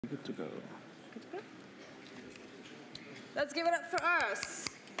Good to go. Good to go. Let's give it up for Aras.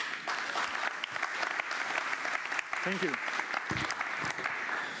 Thank you.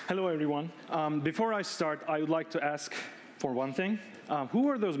 Hello, everyone. Before I start, I would like to ask for one thing. Who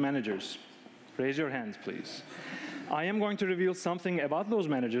are those managers? Raise your hands, please. I am going to reveal something about those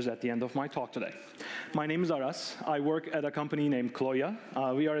managers at the end of my talk today. My name is Aras. I work at a company named Kloya.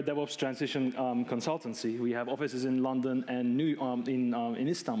 We are a DevOps transition consultancy. We have offices in London and in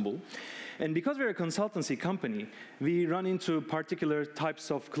Istanbul. And because we're a consultancy company, we run into particular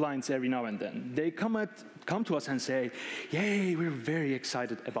types of clients every now and then. They come to us and say, yay, we're very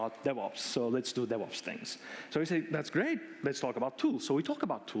excited about DevOps, so let's do DevOps things. So we say, that's great, let's talk about tools. So we talk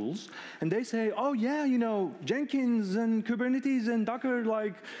about tools, and they say, oh yeah, you know, Jenkins and Kubernetes and Docker,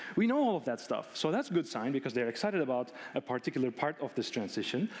 like, we know all of that stuff. So that's a good sign, because they're excited about a particular part of this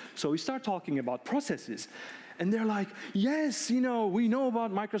transition. So we start talking about processes. And they're like, yes, you know, we know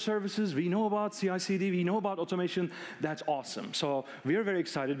about microservices, we know about CI/CD, we know about automation. That's awesome. So we're very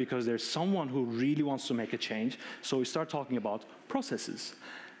excited because there's someone who really wants to make a change. So we start talking about processes,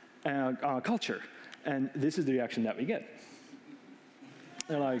 culture. And this is the reaction that we get.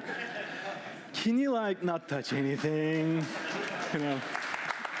 They're like, can you like not touch anything? You know?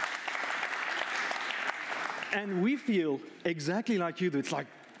 And we feel exactly like you do. It's like,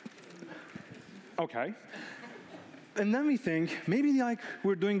 okay. And then we think, maybe like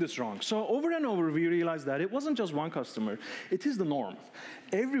we're doing this wrong. So over and over, we realized that it wasn't just one customer. It is the norm.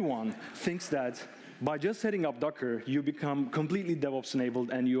 Everyone thinks that by just setting up Docker, you become completely DevOps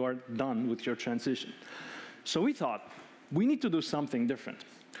enabled and you are done with your transition. So we thought, we need to do something different.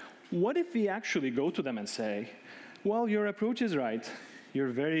 What if we actually go to them and say, well, your approach is right.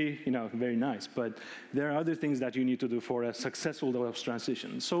 You're very nice, but there are other things that you need to do for a successful DevOps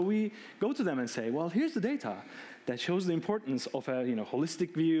transition. So we go to them and say, well, here's the data that shows the importance of a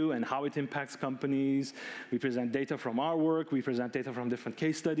holistic view and how it impacts companies. We present data from our work. We present data from different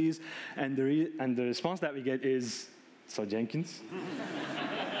case studies. And the response that we get is, so Jenkins?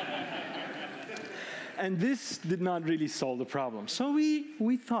 And this did not really solve the problem. So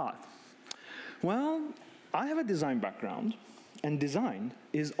we thought, well, I have a design background. And design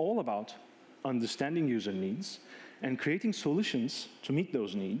is all about understanding user needs and creating solutions to meet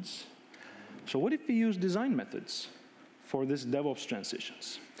those needs. So what if we use design methods for this DevOps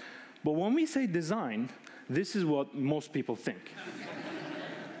transitions? But when we say design, this is what most people think.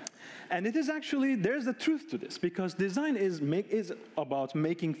 And it is actually, there's a truth to this, because design is about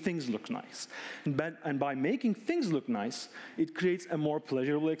making things look nice. And by making things look nice, it creates a more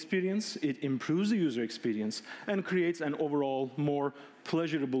pleasurable experience, it improves the user experience, and creates an overall more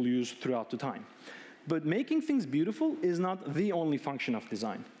pleasurable use throughout the time. But making things beautiful is not the only function of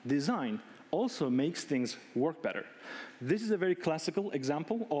design. Design also makes things work better. This is a very classical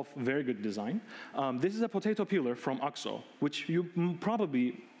example of very good design. This is a potato peeler from OXO, which you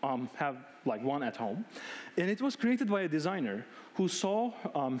probably have like one at home. And it was created by a designer who saw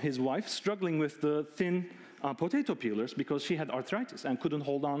his wife struggling with the thin potato peelers because she had arthritis and couldn't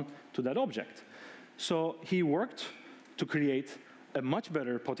hold on to that object. So he worked to create a much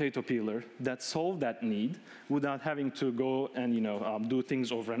better potato peeler that solved that need without having to go and do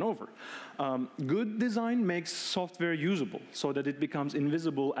things over and over. Good design makes software usable so that it becomes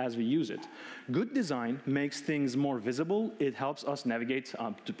invisible as we use it. Good design makes things more visible. It helps us navigate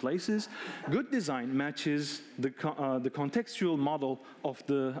to places. Good design matches the contextual model of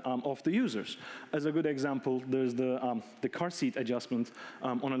the users. As a good example, there's the car seat adjustment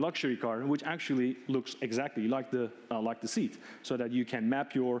on a luxury car, which actually looks exactly like the seat, so that you can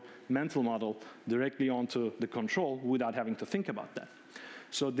map your mental model directly onto the control without having to think about that.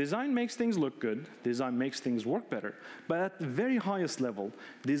 So design makes things look good, design makes things work better, but at the very highest level,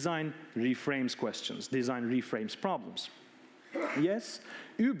 design reframes questions, design reframes problems. Yes,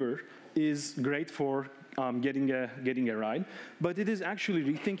 Uber is great for getting a ride, but it is actually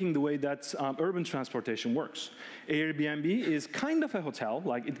rethinking the way that urban transportation works. Airbnb is kind of a hotel,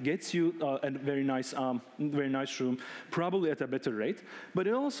 like it gets you a very nice room, probably at a better rate, but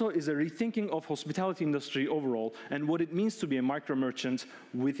it also is a rethinking of hospitality industry overall and what it means to be a micro merchant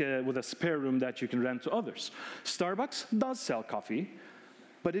with a spare room that you can rent to others. Starbucks does sell coffee,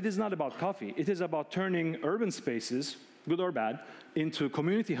 but it is not about coffee. It is about turning urban spaces, good or bad, into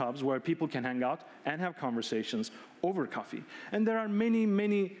community hubs where people can hang out and have conversations over coffee. And there are many,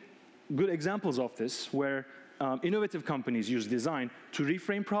 many good examples of this where innovative companies use design to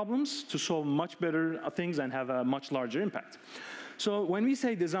reframe problems, to solve much better things and have a much larger impact. So when we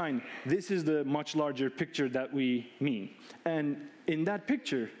say design, this is the much larger picture that we mean. And in that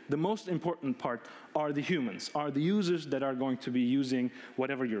picture, the most important part are the humans, are the users that are going to be using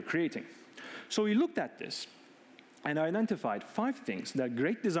whatever you're creating. So we looked at this and identified 5 things that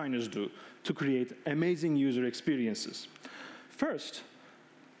great designers do to create amazing user experiences. First,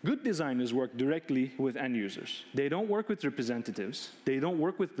 good designers work directly with end users. They don't work with representatives. They don't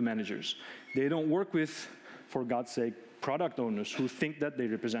work with the managers. They don't work with, for God's sake, product owners who think that they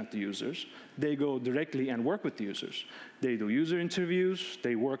represent the users. They go directly and work with the users. They do user interviews.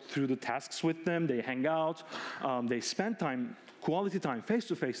 They work through the tasks with them. They hang out. They spend time, quality time,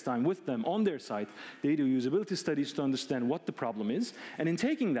 face-to-face time with them on their site. They do usability studies to understand what the problem is. And in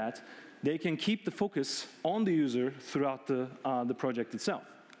taking that, they can keep the focus on the user throughout the project itself.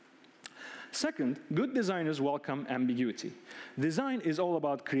 Second, good designers welcome ambiguity. Design is all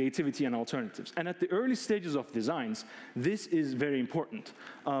about creativity and alternatives. And at the early stages of designs, this is very important.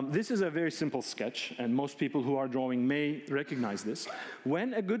 This is a very simple sketch, and most people who are drawing may recognize this.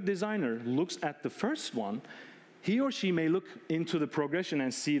 When a good designer looks at the first one, he or she may look into the progression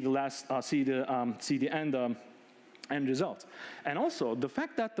and see the end result. And also, the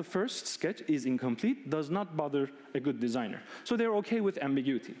fact that the first sketch is incomplete does not bother a good designer. So they're okay with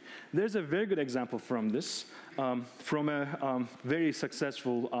ambiguity. There's a very good example from this, from a very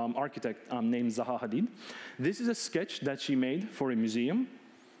successful architect named Zaha Hadid. This is a sketch that she made for a museum,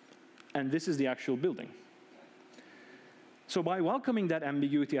 and this is the actual building. So by welcoming that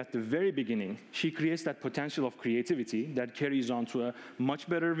ambiguity at the very beginning, she creates that potential of creativity that carries on to a much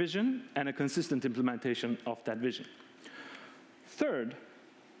better vision and a consistent implementation of that vision. Third,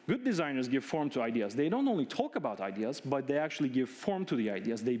 good designers give form to ideas. They don't only talk about ideas, but they actually give form to the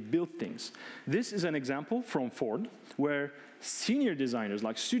ideas. They build things. This is an example from Ford, where senior designers,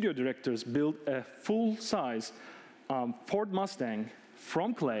 like studio directors, build a full-size Ford Mustang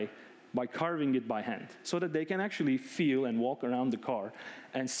from clay by carving it by hand, so that they can actually feel and walk around the car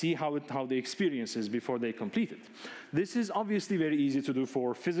and see how the experience is before they complete it. This is obviously very easy to do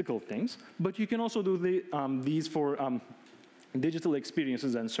for physical things, but you can also do these for digital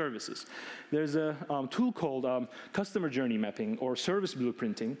experiences and services. There's a tool called customer journey mapping or service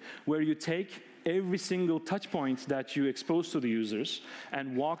blueprinting, where you take every single touch point that you expose to the users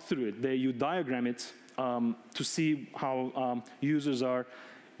and walk through it. You diagram it to see how users are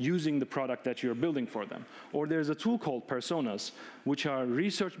using the product that you're building for them. Or there's a tool called personas, which are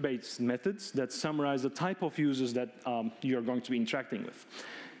research-based methods that summarize the type of users that you're going to be interacting with.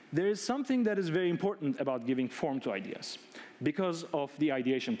 There is something that is very important about giving form to ideas because of the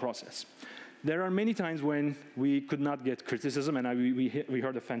ideation process. There are many times when we could not get criticism, and we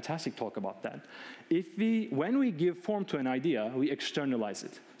heard a fantastic talk about that. When we give form to an idea, we externalize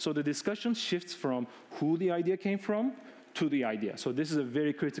it. So the discussion shifts from who the idea came from to the idea. So this is a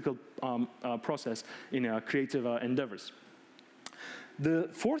very critical process in creative endeavors. The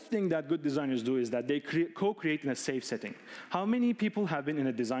fourth thing that good designers do is that they co-create in a safe setting. How many people have been in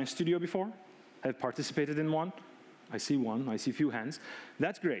a design studio before? Have participated in one? I see one, I see a few hands.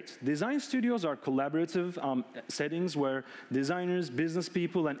 That's great. Design studios are collaborative settings where designers, business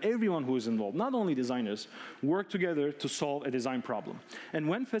people, and everyone who is involved, not only designers, work together to solve a design problem. And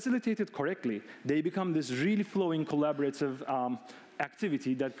when facilitated correctly, they become this really flowing collaborative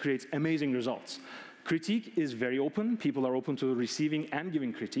activity that creates amazing results. Critique is very open. People are open to receiving and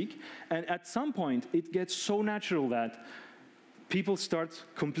giving critique. And at some point, it gets so natural that people start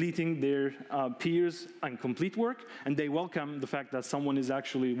completing their peers' incomplete work, and they welcome the fact that someone is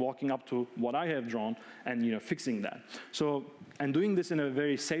actually walking up to what I have drawn and fixing that. So, and doing this in a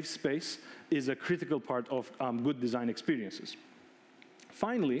very safe space is a critical part of good design experiences.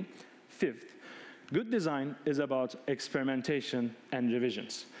 Finally, fifth, good design is about experimentation and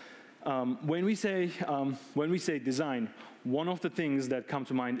revisions. When we say design, one of the things that come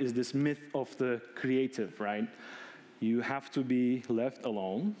to mind is this myth of the creative, right? You have to be left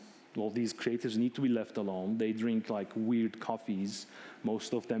alone. Well, these creatives need to be left alone. They drink like weird coffees.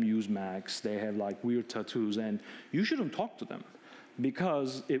 Most of them use Macs. They have like weird tattoos, and you shouldn't talk to them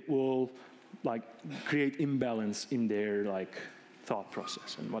because it will like create imbalance in their like thought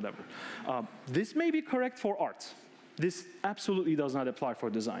process and whatever. This may be correct for art. This absolutely does not apply for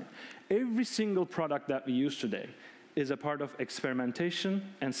design. Every single product that we use today is a part of experimentation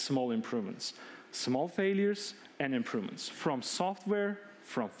and small improvements. Small failures and improvements. From software,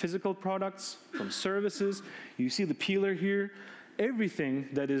 from physical products, from services. You see the peeler here. Everything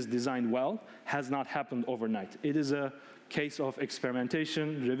that is designed well has not happened overnight. It is a case of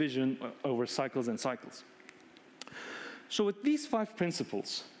experimentation, revision over cycles and cycles. So with these 5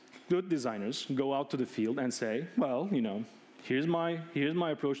 principles, good designers go out to the field and say, well, here's my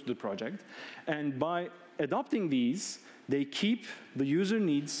approach to the project. And by adopting these, They keep the user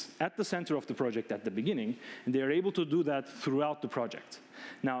needs at the center of the project at the beginning, and they are able to do that throughout the project.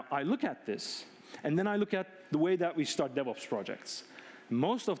 Now, I look at this, and then I look at the way that we start DevOps projects.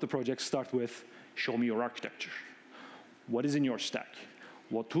 Most of the projects start with, show me your architecture. What is in your stack?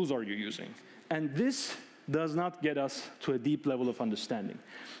 What tools are you using? And this does not get us to a deep level of understanding.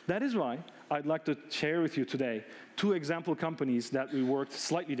 That is why I'd like to share with you today 2 example companies that we worked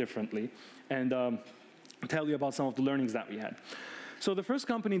slightly differently, and tell you about some of the learnings that we had. So the first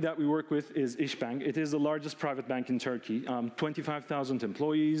company that we work with is İşbank. It is the largest private bank in Turkey. 25,000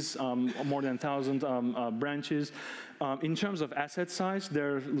 employees, more than 1,000 branches. In terms of asset size,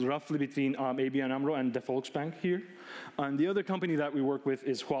 they're roughly between ABN AMRO and the Volksbank here. And the other company that we work with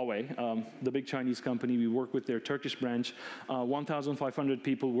is Huawei, the big Chinese company. We work with their Turkish branch, 1,500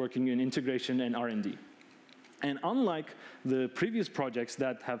 people working in integration and R&D. And unlike the previous projects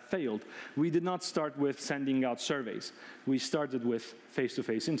that have failed, we did not start with sending out surveys. We started with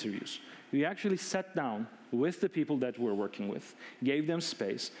face-to-face interviews. We actually sat down with the people that we're working with, gave them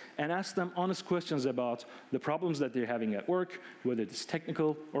space, and asked them honest questions about the problems that they're having at work, whether it's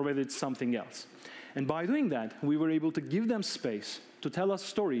technical or whether it's something else. And by doing that, we were able to give them space to tell us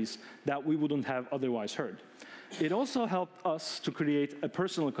stories that we wouldn't have otherwise heard. It also helped us to create a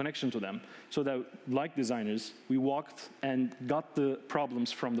personal connection to them, so that, like designers, we walked and got the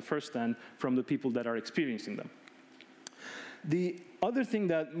problems from the first hand from the people that are experiencing them. The other thing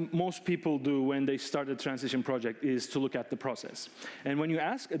that most people do when they start a transition project is to look at the process. And when you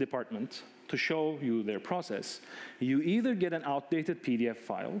ask a department to show you their process, you either get an outdated PDF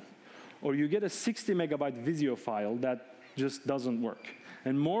file, or you get a 60 megabyte Visio file that just doesn't work.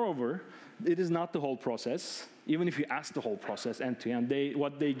 And moreover, it is not the whole process. Even if you ask the whole process end to end,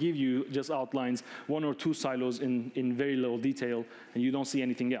 what they give you just outlines 1 or 2 silos in very little detail, and you don't see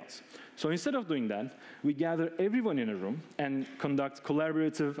anything else. So instead of doing that, we gather everyone in a room and conduct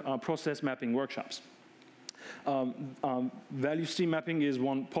collaborative process mapping workshops. Value stream mapping is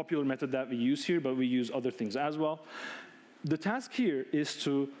one popular method that we use here, but we use other things as well. The task here is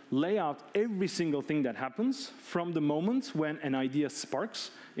to lay out every single thing that happens from the moment when an idea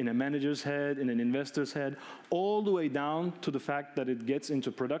sparks in a manager's head, in an investor's head, all the way down to the fact that it gets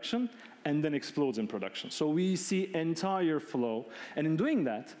into production and then explodes in production. So we see entire flow. And in doing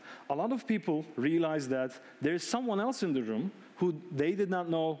that, a lot of people realize that there's someone else in the room who they did not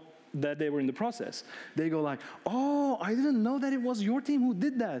know that they were in the process. They go like, oh, I didn't know that it was your team who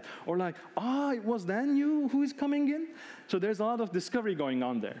did that. Or like, it was then you who is coming in? So there's a lot of discovery going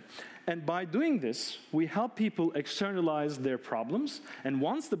on there. And by doing this, we help people externalize their problems. And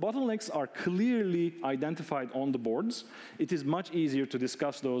once the bottlenecks are clearly identified on the boards, it is much easier to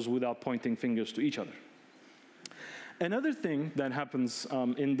discuss those without pointing fingers to each other. Another thing that happens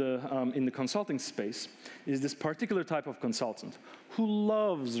in the consulting space is this particular type of consultant who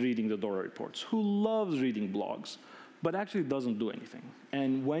loves reading the DORA reports, who loves reading blogs, but actually doesn't do anything.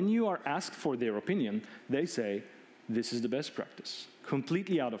 And when you are asked for their opinion, they say, this is the best practice,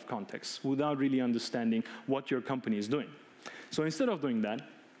 completely out of context, without really understanding what your company is doing. So instead of doing that,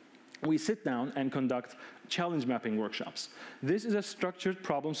 we sit down and conduct challenge mapping workshops. This is a structured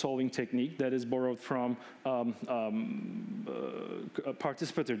problem-solving technique that is borrowed from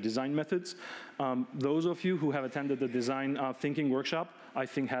participatory design methods. Those of you who have attended the design thinking workshop, I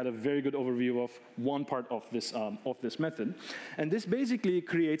think, had a very good overview of one part of this method. And this basically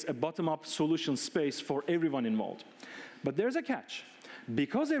creates a bottom-up solution space for everyone involved. But there's a catch.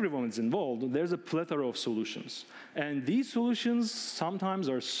 Because everyone is involved, there's a plethora of solutions. And these solutions sometimes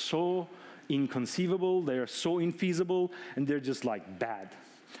are so inconceivable, they are so infeasible, and they're just like bad.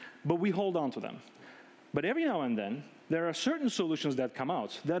 But we hold on to them. But every now and then, there are certain solutions that come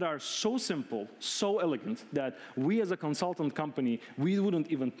out that are so simple, so elegant, that we as a consultant company, we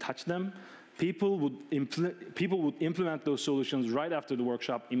wouldn't even touch them. People would implement those solutions right after the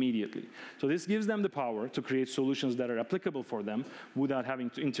workshop immediately. So this gives them the power to create solutions that are applicable for them without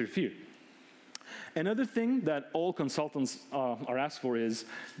having to interfere. Another thing that all consultants are asked for is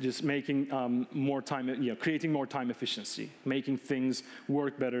just making more time, creating more time efficiency, making things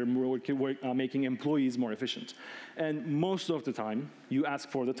work better, making employees more efficient. And most of the time, you ask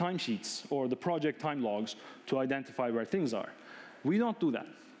for the timesheets or the project time logs to identify where things are. We don't do that.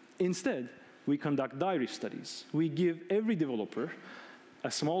 Instead, we conduct diary studies. We give every developer a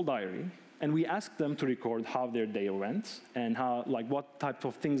small diary, and we ask them to record how their day went and what type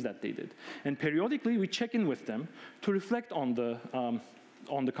of things that they did. And periodically, we check in with them to reflect on the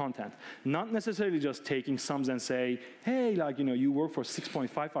content. Not necessarily just taking sums and say, hey, you work for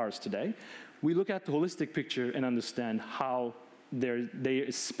 6.5 hours today. We look at the holistic picture and understand how their day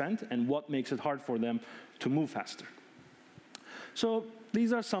is spent and what makes it hard for them to move faster. So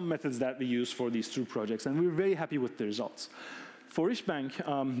these are some methods that we use for these two projects, and we're very happy with the results. For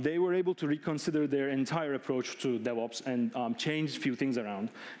Ishbank, they were able to reconsider their entire approach to DevOps and change a few things around.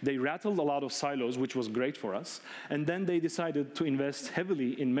 They rattled a lot of silos, which was great for us. And then they decided to invest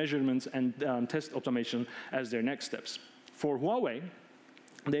heavily in measurements and test automation as their next steps. For Huawei,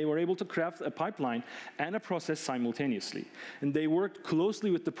 they were able to craft a pipeline and a process simultaneously. And they worked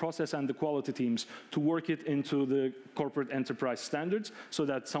closely with the process and the quality teams to work it into the corporate enterprise standards so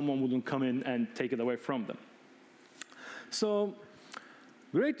that someone wouldn't come in and take it away from them. So,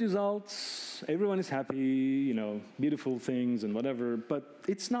 great results, everyone is happy, you know, beautiful things and whatever, but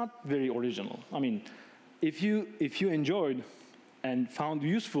it's not very original. I mean, if you enjoyed and found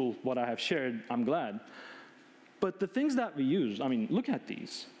useful what I have shared, I'm glad. But the things that we use, I mean, look at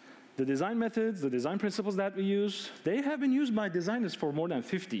these. The design methods, the design principles that we use, they have been used by designers for more than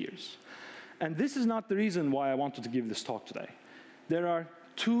 50 years. And this is not the reason why I wanted to give this talk today. There are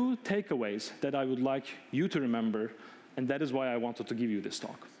two takeaways that I would like you to remember, and that is why I wanted to give you this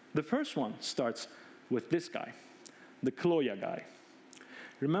talk. The first one starts with this guy, the Kloya guy.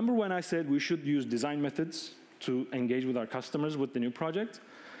 Remember when I said we should use design methods to engage with our customers with the new project?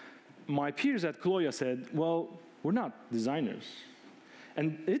 My peers at Kloya said, well, we're not designers.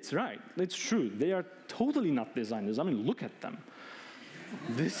 And it's right, it's true. They are totally not designers. I mean, look at them.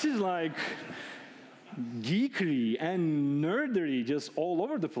 This is like geekery and nerdery just all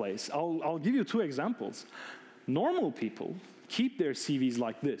over the place. I'll give you two examples. Normal people keep their CVs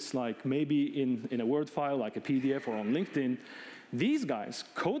like this, like maybe in a Word file, like a PDF or on LinkedIn. These guys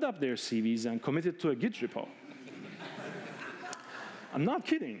code up their CVs and commit it to a Git repo. I'm not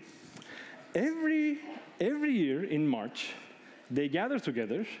kidding. Every year in March, they gather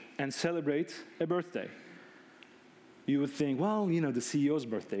together and celebrate a birthday. You would think, well, you know, the CEO's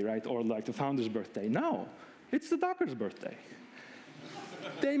birthday, right? Or like the founder's birthday. No, it's the Docker's birthday.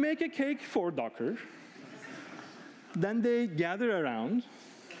 They make a cake for Docker. Then they gather around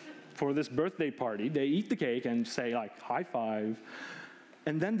for this birthday party. They eat the cake and say, like, high five.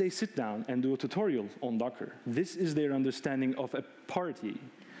 And then they sit down and do a tutorial on Docker. This is their understanding of a party.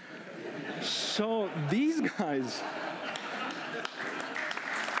 So these guys,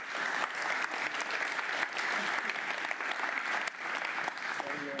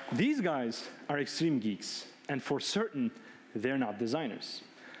 are extreme geeks. And for certain, they're not designers.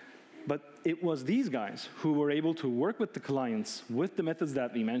 But it was these guys who were able to work with the clients with the methods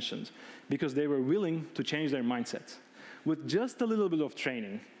that we mentioned because they were willing to change their mindset. With just a little bit of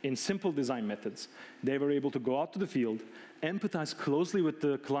training in simple design methods, they were able to go out to the field, empathize closely with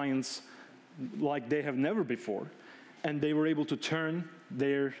the clients like they have never before, and they were able to turn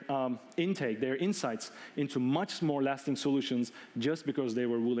their intake, their insights, into much more lasting solutions just because they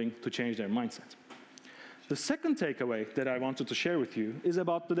were willing to change their mindset. The second takeaway that I wanted to share with you is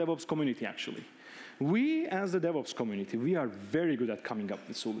about the DevOps community, actually. We, as the DevOps community, we are very good at coming up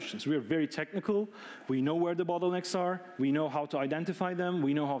with solutions. We are very technical. We know where the bottlenecks are. We know how to identify them.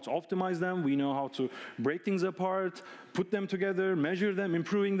 We know how to optimize them. We know how to break things apart, put them together, measure them,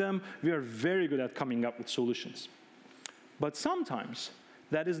 improving them. We are very good at coming up with solutions. But sometimes,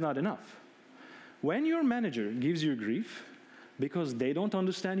 that is not enough. When your manager gives you grief because they don't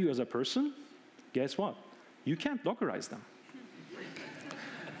understand you as a person, guess what? You can't Dockerize them.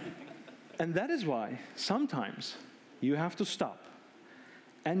 And that is why sometimes you have to stop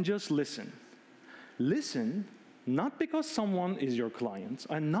and just listen. Listen, not because someone is your client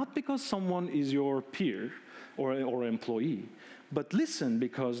and not because someone is your peer or employee, but listen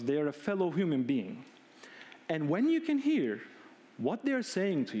because they are a fellow human being. And when you can hear what they're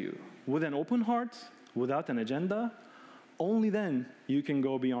saying to you with an open heart, without an agenda, only then you can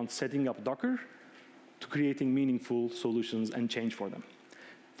go beyond setting up Docker to creating meaningful solutions and change for them.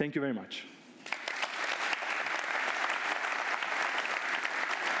 Thank you very much.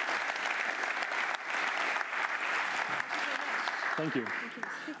 Thank you.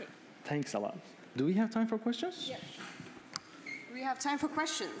 Thanks a lot. Do we have time for questions? Yes. We have time for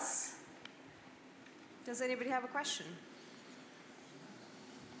questions. Does anybody have a question?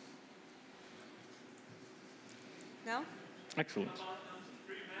 No? Excellent.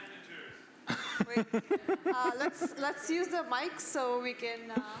 Wait. Let's use the mic so we can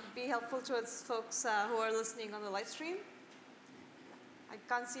be helpful towards folks who are listening on the live stream. I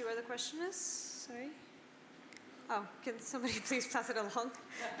can't see where the question is. Sorry. Oh, can somebody please pass it along?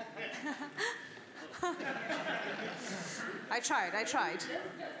 I tried.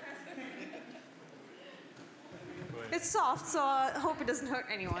 It's soft, so I hope it doesn't hurt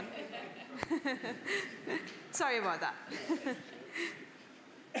anyone. Sorry about that.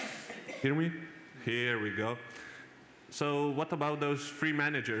 Hear me? Here we go. So what about those free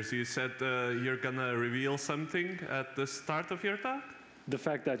managers? You said you're going to reveal something at the start of your talk? The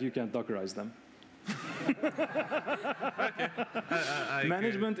fact that you can't Dockerize them.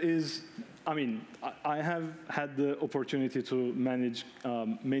 Management is, I mean, I have had the opportunity to manage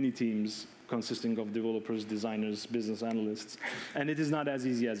many teams consisting of developers, designers, business analysts, and it is not as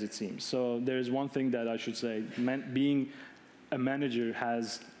easy as it seems. So there's one thing that I should say, being a manager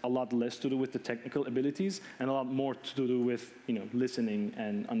has a lot less to do with the technical abilities and a lot more to do with listening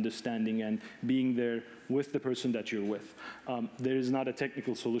and understanding and being there with the person that you're with. There is not a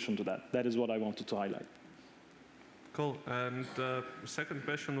technical solution to that. That is what I wanted to highlight. Cool. And the second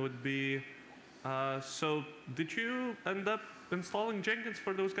question would be, so did you end up installing Jenkins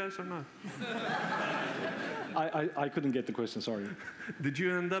for those guys or not? I couldn't get the question, sorry. Did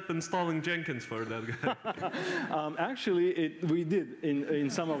you end up installing Jenkins for that guy? Actually, we did in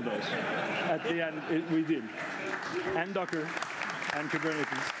some of those. At the end, we did. And Docker, and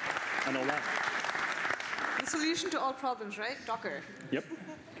Kubernetes, and all that. The solution to all problems, right? Docker. Yep.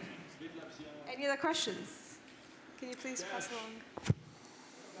 Any other questions? Can you please pass along?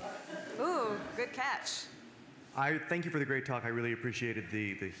 Ooh, good catch. I thank you for the great talk. I really appreciated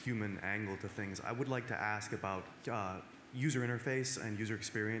the human angle to things. I would like to ask about user interface and user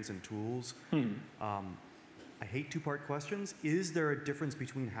experience and tools. I hate two-part questions. Is there a difference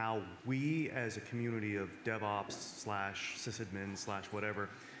between how we as a community of DevOps / sysadmin / whatever,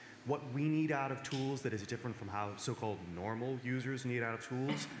 what we need out of tools that is different from how so-called normal users need out of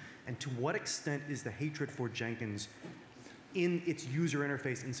tools? And to what extent is the hatred for Jenkins in its user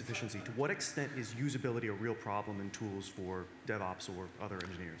interface insufficiency? To what extent is usability a real problem in tools for DevOps or other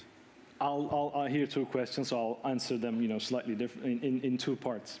engineers? I'll hear two questions, so I'll answer them slightly different in two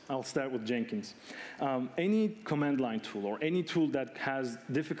parts. I'll start with Jenkins. Any command line tool or any tool that has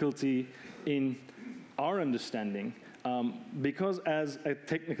difficulty in our understanding, because as a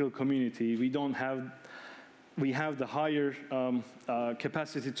technical community, we have the higher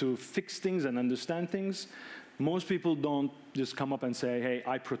capacity to fix things and understand things. Most people don't just come up and say, hey,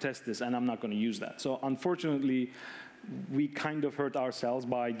 I protest this and I'm not going to use that. So unfortunately, we kind of hurt ourselves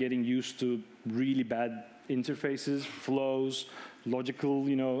by getting used to really bad interfaces, flows, logical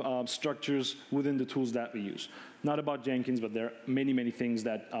structures within the tools that we use. Not about Jenkins, but there are many, many things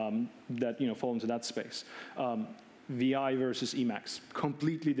that, fall into that space. VI versus Emacs,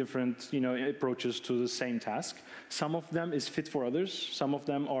 completely different approaches to the same task. Some of them is fit for others, some of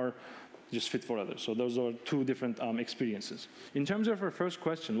them are just fit for others. So those are two different experiences. In terms of our first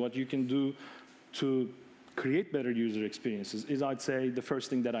question, what you can do to create better user experiences is, I'd say, the first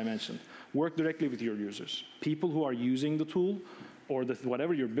thing that I mentioned. Work directly with your users. People who are using the tool or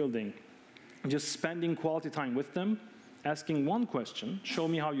whatever you're building, just spending quality time with them, asking one question, show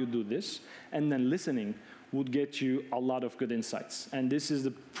me how you do this, and then listening would get you a lot of good insights. And this is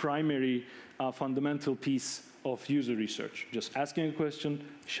the primary fundamental piece of user research. Just asking a question,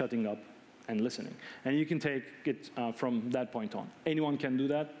 shutting up, and listening. And you can take it from that point on. Anyone can do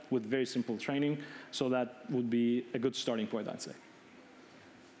that with very simple training, so that would be a good starting point, I'd say.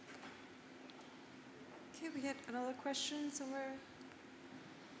 Okay, we had another question somewhere.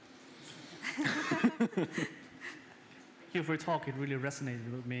 Thank you for your talk. It really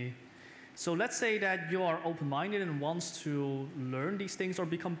resonated with me. So let's say that you are open-minded and wants to learn these things or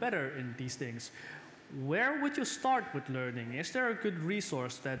become better in these things. Where would you start with learning? Is there a good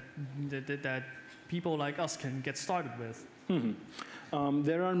resource that people like us can get started with?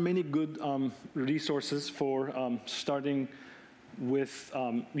 There are many good resources for starting with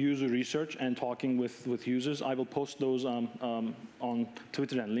user research and talking with users. I will post those on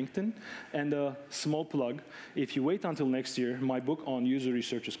Twitter and LinkedIn. And a small plug, if you wait until next year, my book on user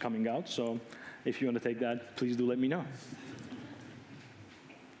research is coming out. So if you want to take that, please do let me know.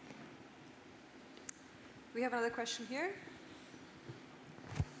 We have another question here.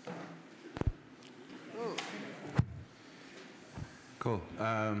 Oh. Cool.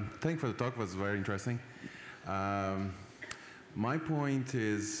 Thank you for the talk. It was very interesting. My point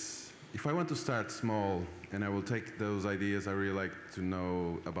is, if I want to start small, and I will take those ideas, I really like to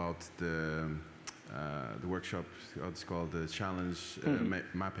know about the workshop, what's called the challenge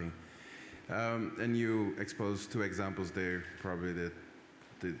mapping. And you exposed two examples there, probably the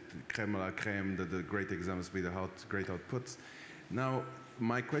crème la crème, the great examples with the great outputs. Now,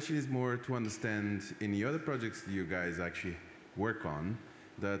 my question is more to understand, in the other projects that you guys actually work on,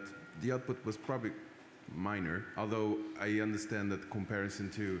 that the output was probably minor, although I understand that comparison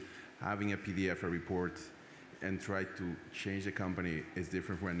to having a PDF, a report, and try to change the company is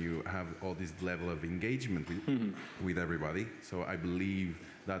different when you have all this level of engagement with everybody. So I believe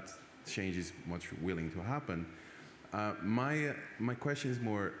that change is much willing to happen. My question is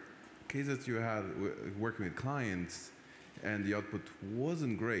more, cases you had working with clients and the output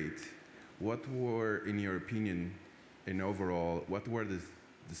wasn't great, what were, in your opinion, and overall, what were the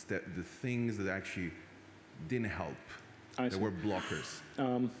things that actually didn't help, that were blockers?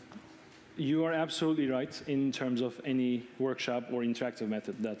 You are absolutely right in terms of any workshop or interactive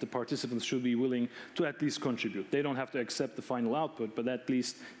method that the participants should be willing to at least contribute. They don't have to accept the final output, but at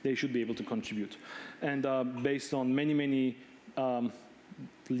least they should be able to contribute. And based on many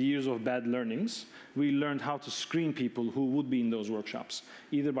years of bad learnings, we learned how to screen people who would be in those workshops,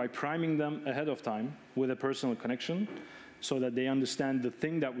 either by priming them ahead of time with a personal connection, so that they understand the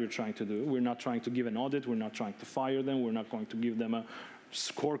thing that we're trying to do. We're not trying to give an audit, we're not trying to fire them, we're not going to give them a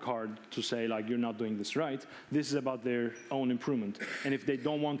scorecard to say, like, you're not doing this right. This is about their own improvement. And if they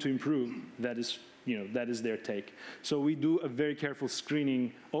don't want to improve, that is their take. So we do a very careful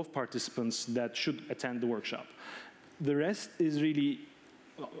screening of participants that should attend the workshop. The rest is really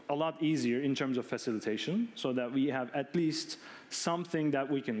a lot easier in terms of facilitation, so that we have at least something that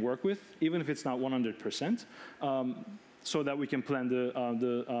we can work with, even if it's not 100%. So that we can plan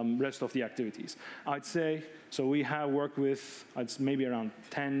the rest of the activities. I'd say, so we have worked with maybe around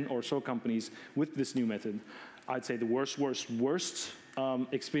 10 or so companies with this new method. I'd say the worst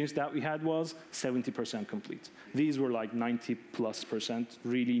experience that we had was 70% complete. These were like 90+%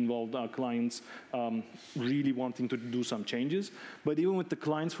 really involved clients, really wanting to do some changes. But even with the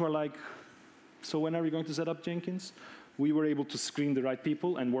clients who are like, so when are we going to set up Jenkins? We were able to screen the right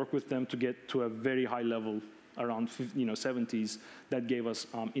people and work with them to get to a very high level, around 70s, that gave us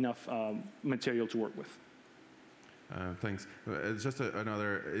enough material to work with. Thanks. Just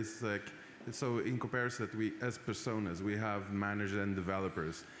another, it's like, so in comparison that we, as personas, we have managers and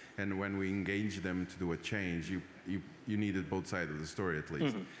developers, and when we engage them to do a change, you needed both sides of the story at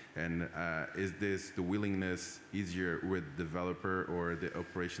least. And is this the willingness easier with developer or the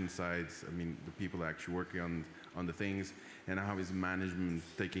operation sides? I mean, the people actually working on the things, and how is management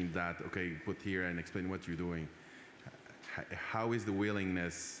taking that, okay, put here and explain what you're doing? How is the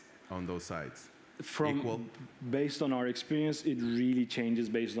willingness on those sides? Equal? Based on our experience, it really changes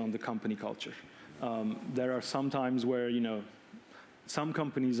based on the company culture. There are some times where, some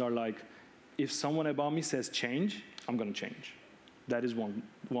companies are like, if someone above me says change, I'm going to change. That is one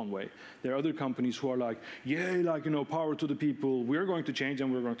way. There are other companies who are like, yay, power to the people. We're going to change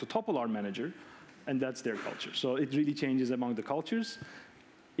and we're going to topple our manager. And that's their culture. So it really changes among the cultures.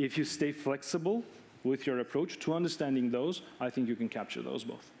 If you stay flexible with your approach to understanding those, I think you can capture those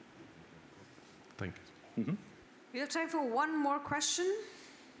both. Thank you. We have time for one more question.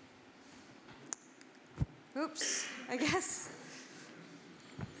 Oops, I guess.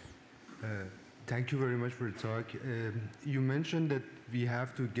 Thank you very much for the talk. You mentioned that we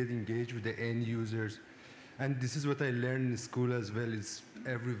have to get engaged with the end users. And this is what I learned in school as well. It's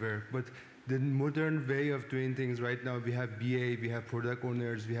everywhere. But the modern way of doing things right now, we have BA, we have product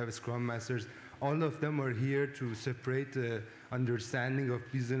owners, we have Scrum Masters. All of them are here to separate the understanding of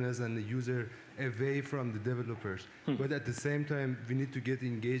business and the user away from the developers. But at the same time, we need to get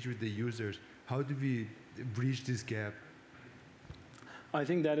engaged with the users. How do we bridge this gap? I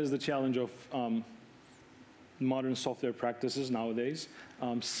think that is the challenge of modern software practices nowadays.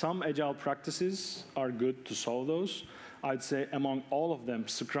 Some agile practices are good to solve those. I'd say among all of them,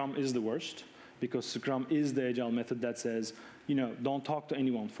 Scrum is the worst, because Scrum is the agile method that says, don't talk to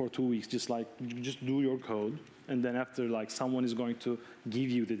anyone for 2 weeks, just do your code, and then after, someone is going to give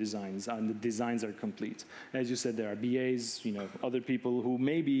you the designs, and the designs are complete. As you said, there are BAs, other people who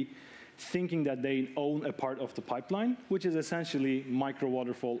may be thinking that they own a part of the pipeline, which is essentially micro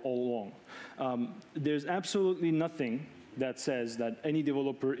waterfall all along. There's absolutely nothing that says that any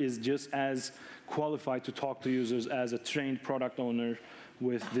developer is just as qualified to talk to users as a trained product owner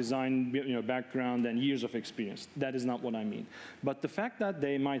with design background and years of experience. That is not what I mean. But the fact that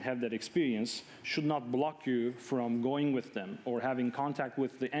they might have that experience should not block you from going with them or having contact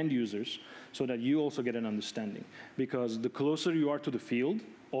with the end users so that you also get an understanding. Because the closer you are to the field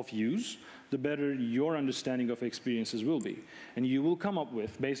of use, the better your understanding of experiences will be. And you will come up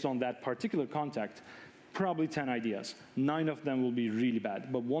with, based on that particular contact, probably 10 ideas. 9 of them will be really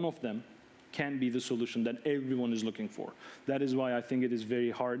bad, but 1 of them can be the solution that everyone is looking for. That is why I think it is very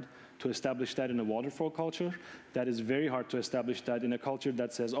hard to establish that in a waterfall culture. That is very hard to establish that in a culture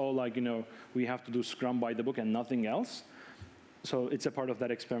that says, we have to do Scrum by the book and nothing else. So it's a part of that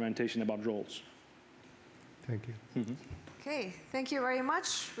experimentation about roles. Thank you. Okay, thank you very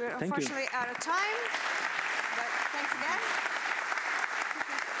much. We're unfortunately out of time, but thanks again.